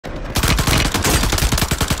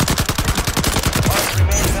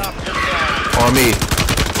On me.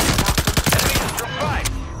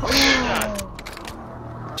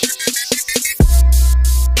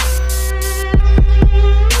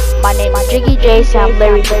 My name is Jiggy, Jace, and I'm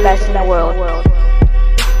literally the best in the world.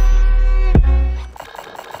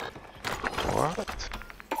 What?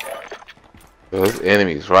 Those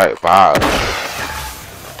enemies right by us.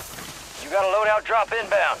 You got a loadout drop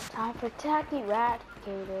inbound. Time for Taq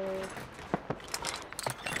eradicated.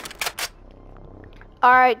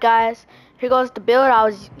 Alright guys, here goes the build I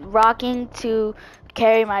was rocking to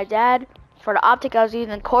carry my dad. For the optic I was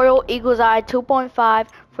using Coral Eagle's Eye 2.5.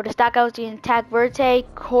 For the stock I was using Taq Verte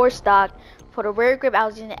Core Stock. For the rear grip I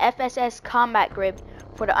was using the FSS Combat Grip.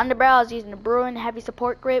 For the underbarrel I was using the Bruin Heavy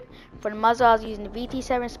Support Grip. For the muzzle I was using the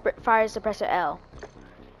VT7 Fire Suppressor L.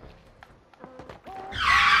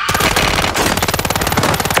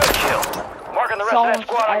 Good kill. Marking the rest of that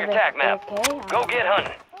squad on your TAC map. Go get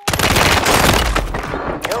hunting.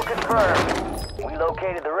 Kill confirmed. We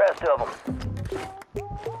located the rest of them.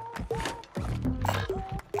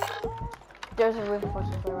 There's a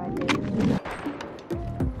reinforcement right there.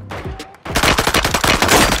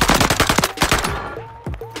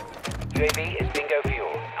 UAV is bingo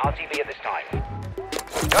fuel. RTB at this time.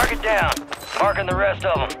 Target down. Marking the rest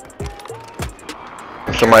of them.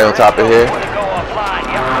 Somebody on top of here. Go offline.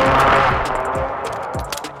 Yep.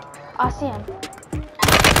 I see him.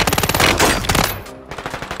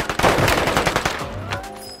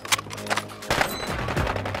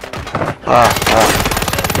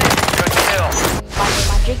 Good kill. My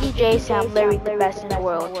Jiggy Jace, and I'm literally the best in the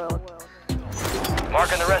world.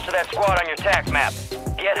 Marking the rest of that squad on your TAC map.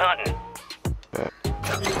 Get hunting.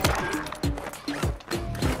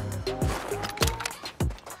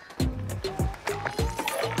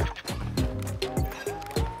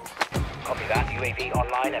 Copy that. UAV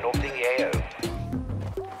online and orbiting the AO.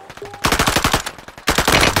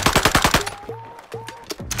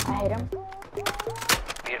 I hit him.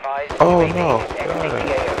 Be advised. Oh UAV no. is exiting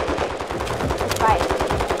the AO. Let's fight.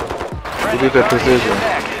 Look at that precision.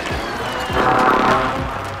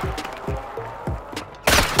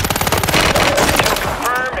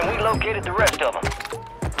 Confirmed, and we located the rest of them.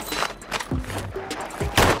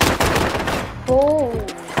 Oh.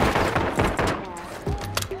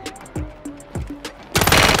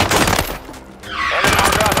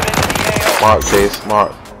 Mark, Jace,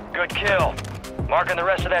 mark. Good kill. Marking the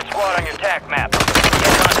rest of that squad on your TAC map. Get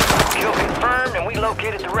hunting. Kill confirmed, and we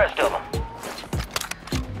located the rest of them.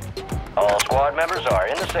 All squad members are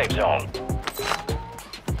in the safe zone.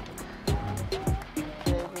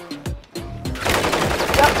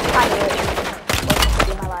 Yup, I knew it. What's to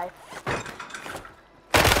be my life?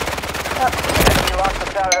 You lost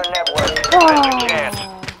us out of their network. Oh. That's your chance.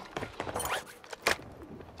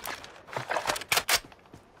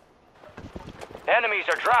 Enemies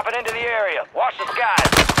are dropping into the area. Watch the skies.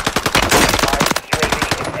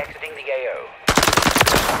 UAV is exiting the AO.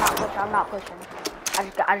 I'm not pushing.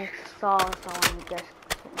 I just saw someone just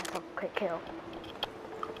hit myself a quick kill.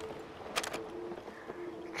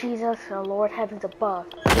 Jesus, the Lord heavens above.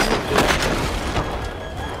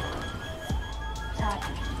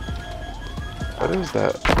 What is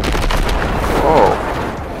that? Oh.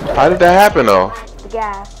 How did that happen though? The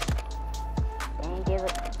gas. And give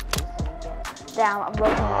it. Down, I'm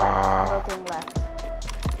rotating left. I'm rotating left.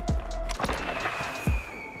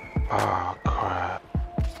 Oh crap.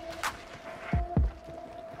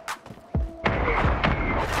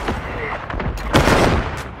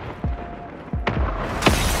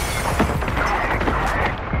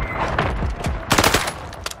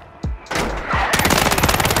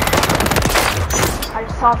 I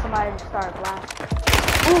just saw somebody just start blasting.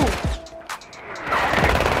 Ooh!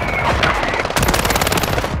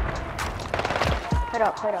 Hit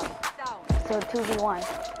up. So 2v1.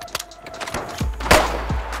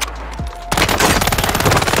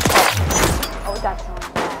 Oh, we got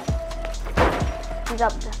someone bad. He's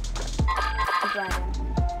up there. He's running.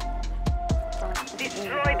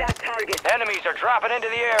 Destroy that target. Enemies are dropping into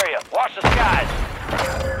the area. Watch the skies.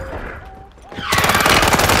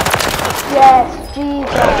 Yes,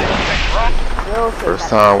 Jesus. First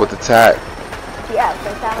time with the TAC. Yeah,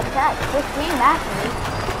 first time with the TAC. 15 actually.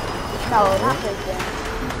 No, not this game.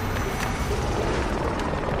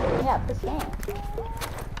 Yeah, this game.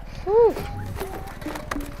 Whew.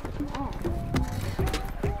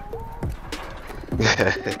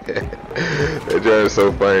 That joint is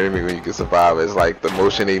so funny to me when you can survive. It's like the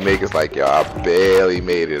motion they make is like, yo, I barely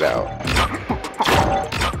made it out.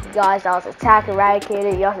 Guys, that was a Taq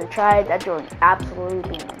eradicated. You have to try it. That joint absolutely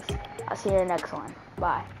beans. I'll see you in the next one.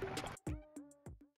 Bye.